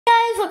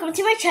welcome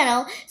to my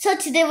channel. So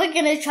today we're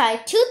gonna try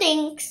two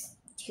things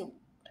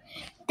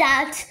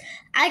that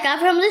I got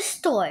from the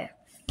store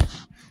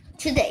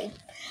today.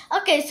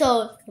 Okay,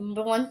 so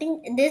number one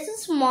thing, this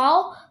is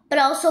small but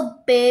also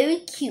very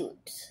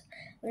cute.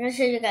 I'm gonna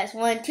show you guys.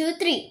 1, 2,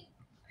 3.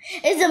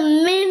 It's a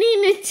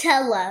mini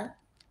Nutella.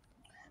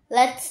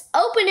 Let's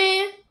open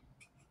it.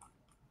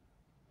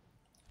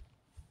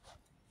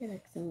 It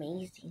looks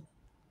amazing.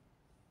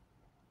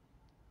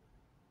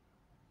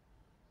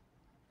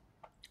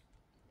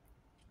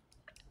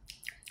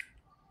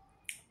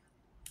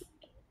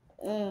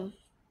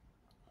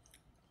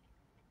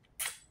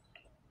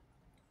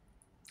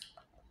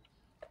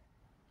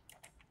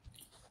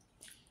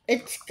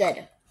 It's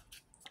good.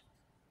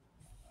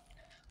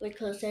 We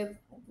close it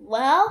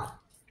well.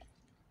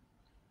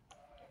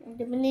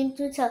 We need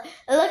to tell.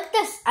 Look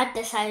at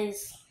the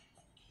size.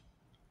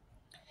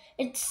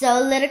 It's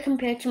so little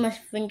compared to my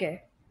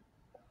finger.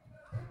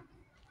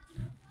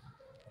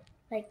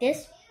 Like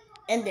this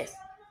and this.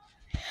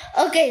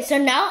 Okay, so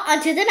now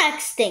on to the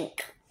next thing.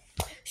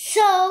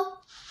 So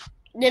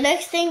the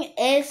next thing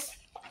is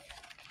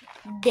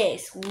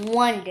this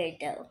Wonder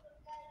Dough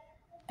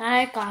that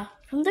I got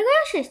from the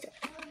grocery store.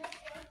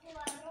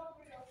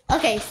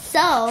 Okay,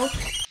 so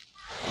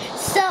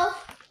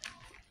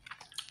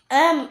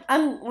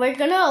we're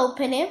gonna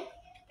open it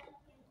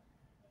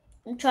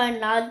and try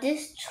not to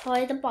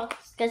destroy the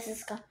box because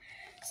it's got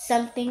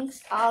some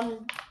things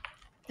on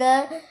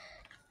the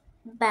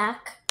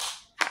back.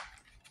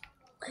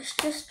 Let's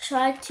just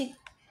try to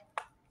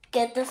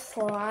get the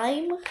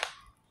slime.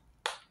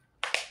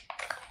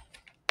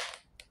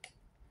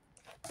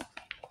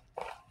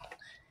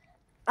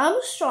 I'm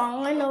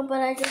strong, I know,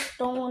 but I just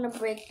don't want to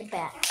break the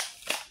back.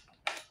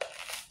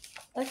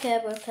 Okay, I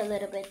broke a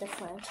little bit the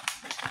front,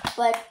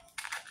 but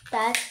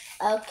that's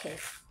okay.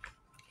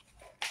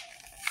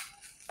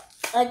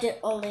 I just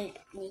only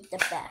need the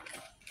back.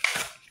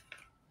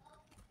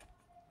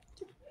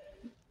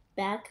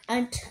 Back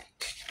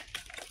untouched.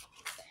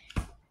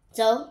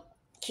 So,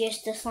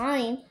 here's the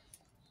slime.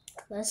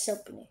 Let's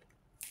open it.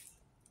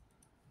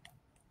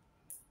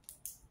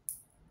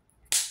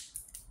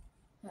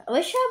 I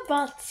wish I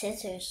brought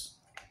scissors.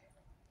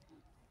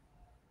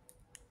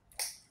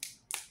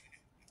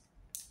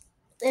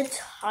 It's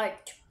hard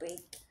to break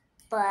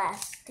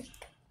plastic.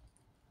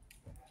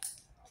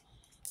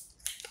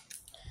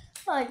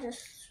 I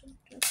just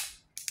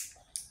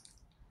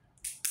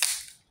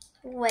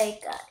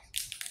wait, guys.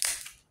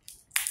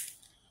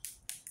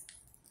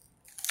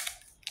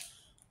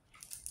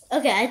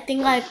 Okay, I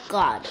think I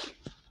got it.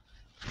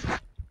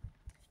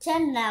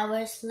 10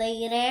 hours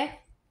later.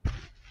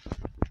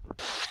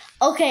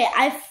 Okay,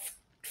 I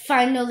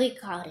finally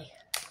got it.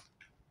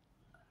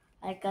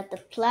 I got the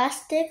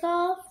plastic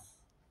off.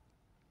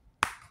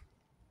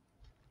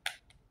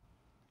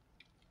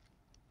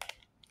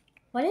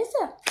 What is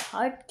it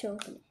hard to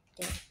open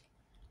it?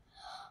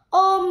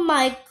 Oh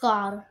my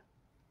god.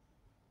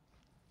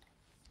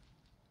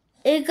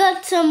 It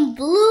got some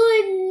blue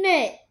in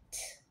it.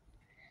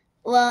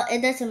 Well,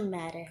 it doesn't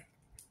matter.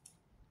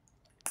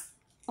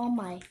 Oh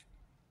my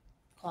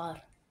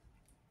god.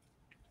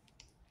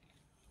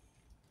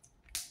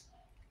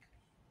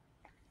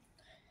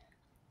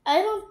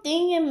 I don't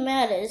think it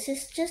matters.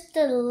 It's just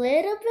a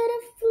little bit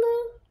of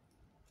blue.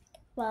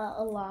 Well,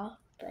 a lot,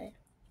 but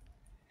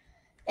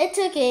it's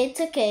okay. It's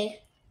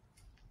okay.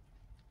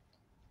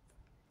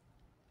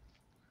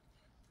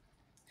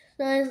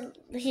 So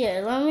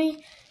here, let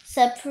me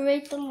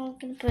separate them. I'm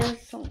gonna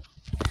put some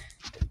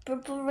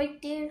purple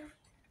right there.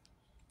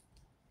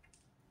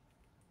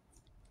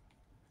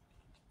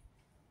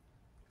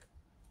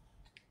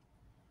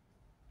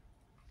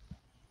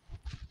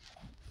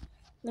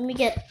 Let me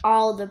get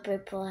all the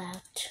purple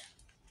out.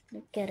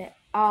 Let me get it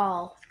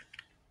all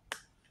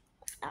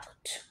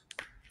out.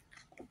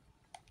 I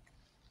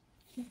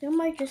think I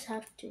might just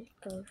have to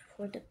go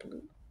for the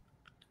blue.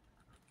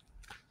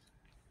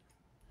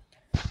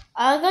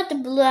 I got the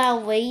blue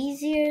out way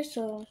easier,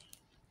 so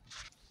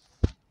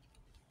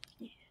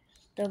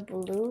the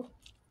blue.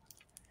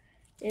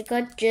 It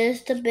got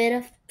just a bit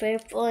of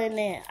purple in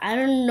it. I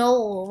don't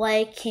know why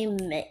it came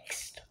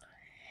mixed.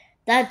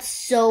 That's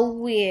so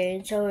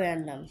weird, so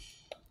random.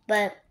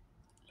 But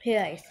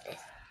here is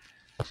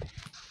this.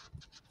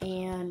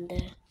 And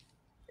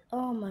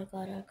oh my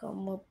god, I got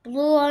more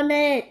blue on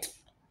it.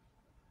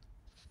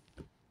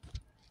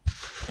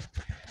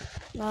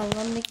 Now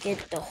let me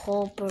get the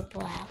whole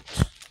purple out.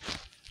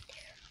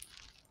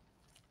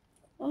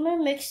 I'm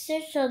gonna mix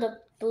it so the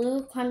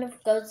blue kind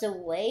of goes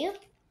away.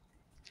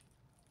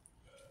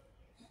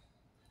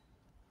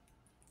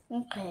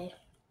 Okay.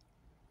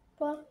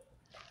 Well,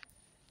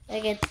 I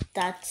guess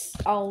that's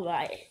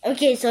alright.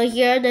 Okay, so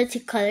here are the two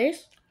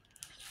colors.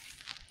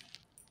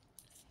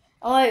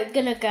 We're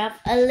gonna grab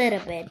a little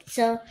bit.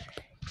 So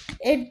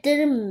it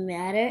didn't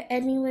matter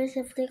anyways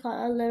if they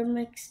got a little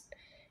mixed,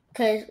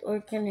 because we're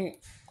gonna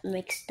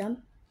mix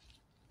them.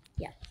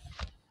 Yeah,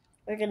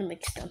 we're gonna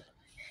mix them.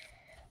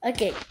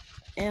 Okay,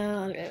 and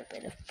a little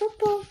bit of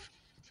purple.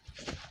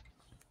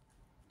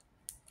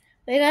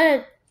 We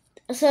got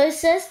So it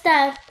says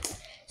that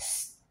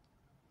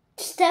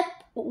step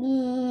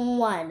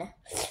 1.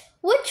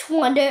 Which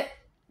Wonder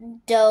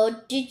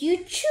Doll did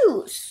you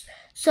choose?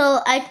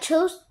 So I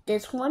chose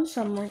this one,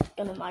 so I'm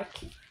gonna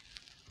mark it.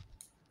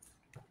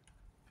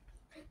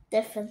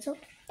 The pencil.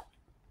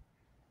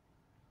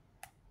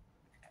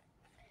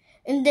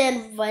 And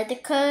then write the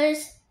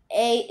colors.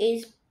 A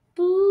is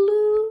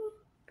blue.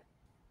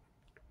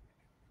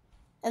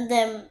 And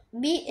then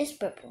B is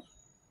purple.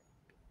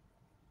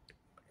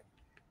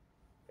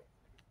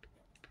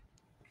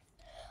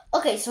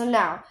 Okay, so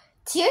now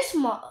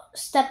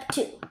step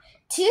 2.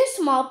 Tear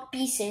small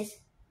pieces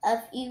of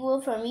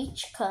equal from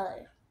each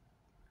color.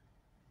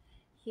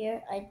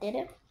 Here I did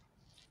it.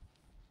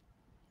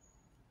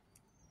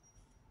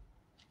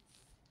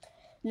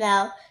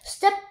 Now,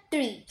 step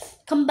 3.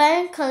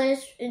 Combine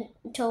colors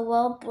until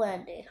well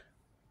blended.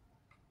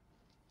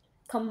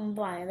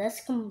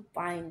 Let's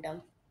combine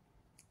them.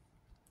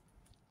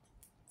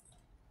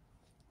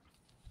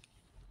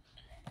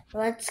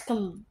 Let's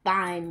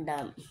combine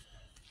them.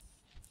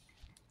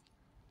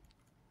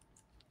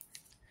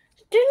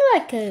 They're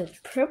like a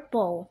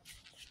purple.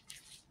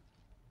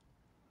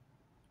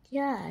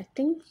 Yeah, I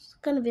think it's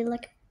gonna be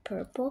like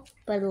purple,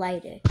 but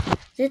lighter.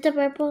 Is it the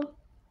purple?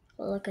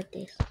 Oh, look at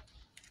this.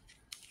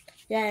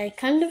 Yeah, it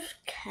kind of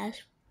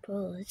casts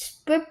purple.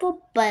 It's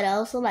purple, but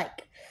also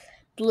like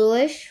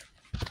bluish.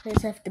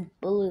 Let's have the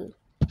blue.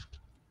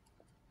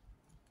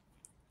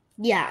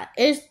 Yeah,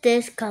 it's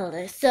this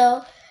color.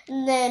 So,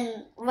 and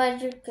then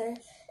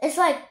it's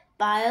like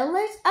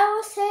violet, I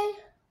would say.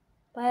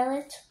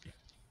 Violet.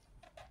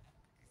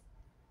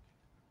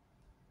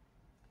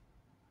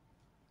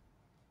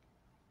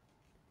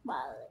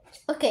 Violet.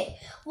 Okay,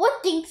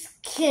 what things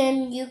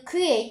can you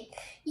create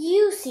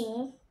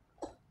using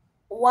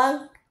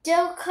 1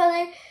 dull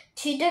color,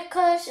 2 dull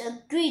colors,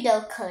 and 3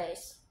 dull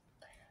colors?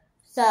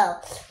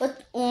 So,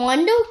 with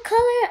 1 dull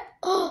color,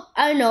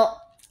 I know.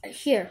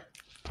 Here,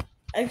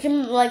 I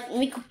can like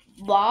make a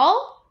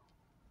ball,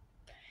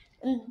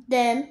 and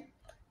then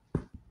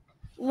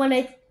when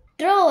I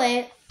throw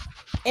it,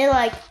 it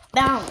like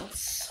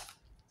bounces.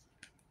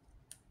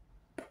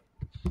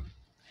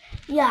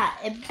 Yeah,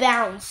 it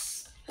bounces.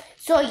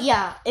 So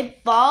yeah,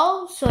 it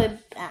balls, so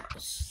it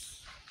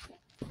bounces.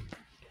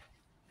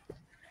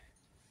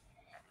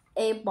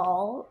 A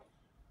ball,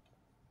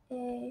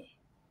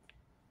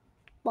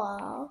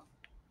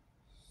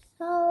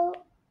 so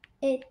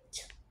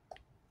it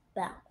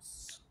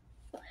bounces.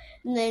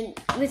 And then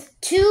with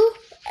 2,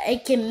 I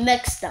can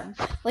mix them,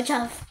 which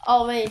I've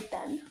already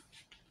done.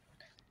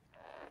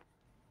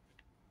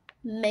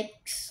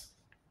 Mix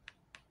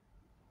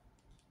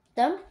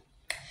them.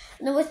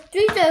 And then with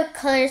 3 dark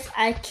colors,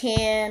 I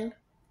can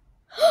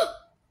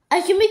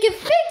make a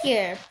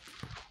figure.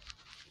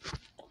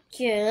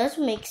 Here, let's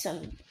make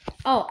some.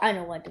 Oh, I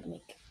know what to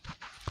make.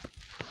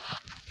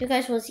 You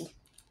guys will see.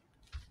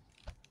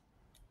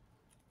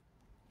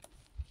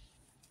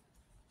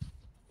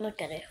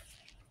 Look at it.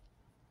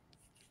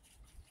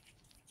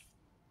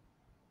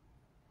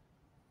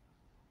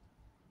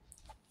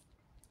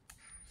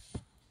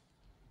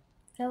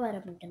 So what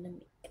am I gonna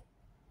make?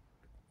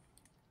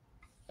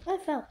 I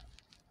fell.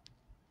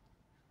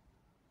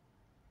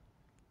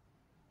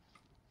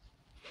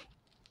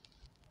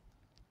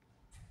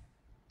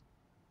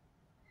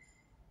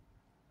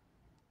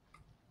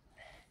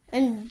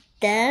 And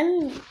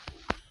then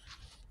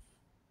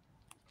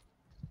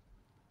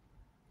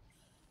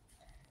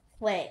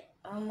wait,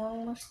 I'm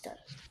almost done.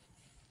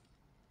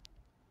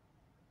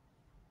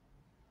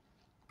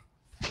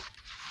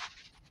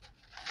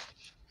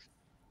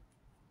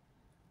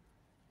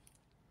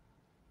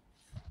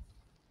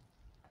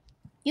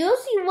 You'll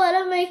see what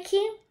I'm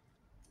making.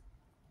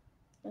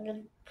 I'm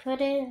gonna put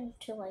it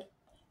into like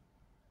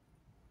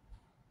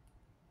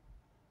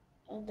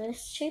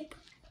this shape.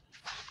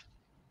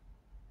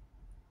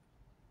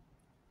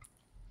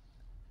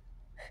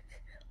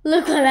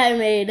 Look what I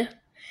made.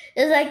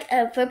 It's like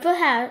a purple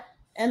hat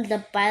and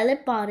the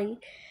violet body,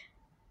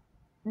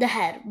 the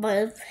head,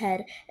 violet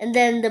head, and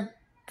then the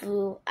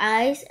blue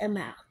eyes and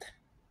mouth.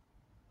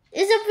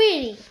 It's so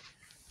pretty.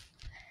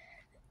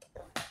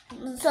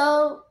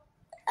 So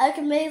I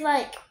can make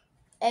like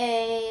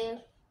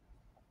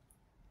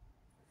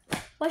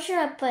what should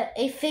I put?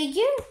 A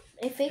figure?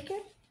 A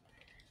figure?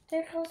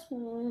 There goes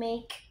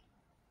make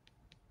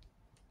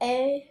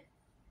a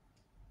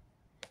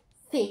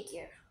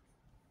figure.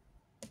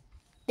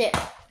 There.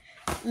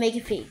 Make a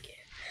figure.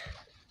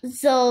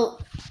 So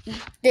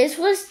this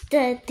was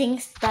the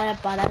things that I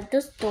bought at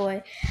the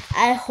store.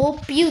 I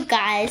hope you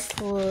guys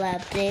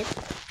loved it.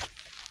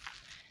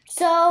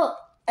 So,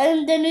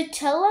 and the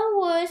Nutella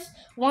was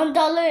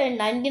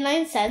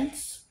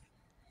 $1.99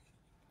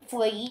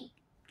 for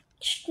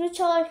each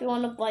Nutella. If you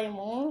want to buy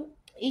more,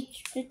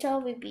 each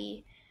Nutella would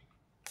be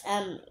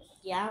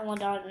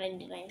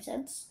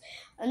 $1.99.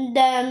 And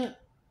then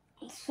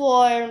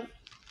for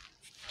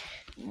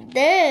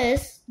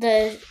this,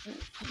 the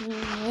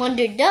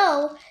Wonder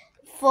Dough,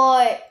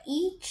 for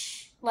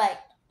each like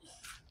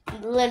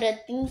little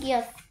thingy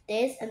of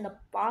this and the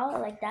ball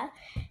like that,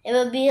 it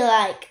would be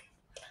like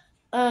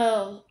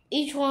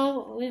each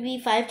one would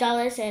be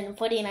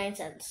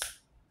 $5.49.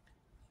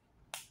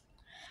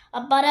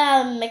 About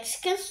a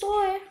Mexican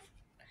store,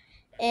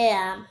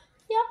 and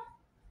yeah,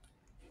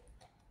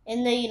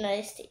 in the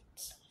United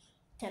States,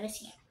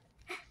 Tennessee.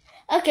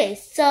 Okay,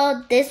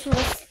 so this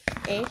was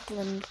it.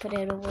 Let me put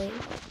it away.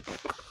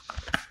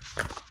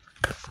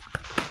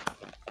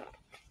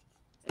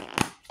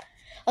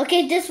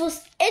 Okay, this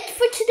was it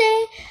for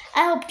today.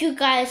 I hope you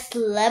guys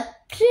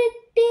slept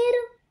it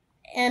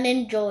and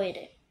enjoyed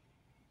it.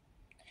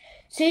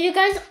 See you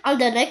guys on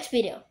the next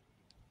video.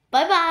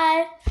 Bye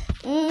bye.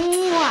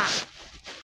 Mwah.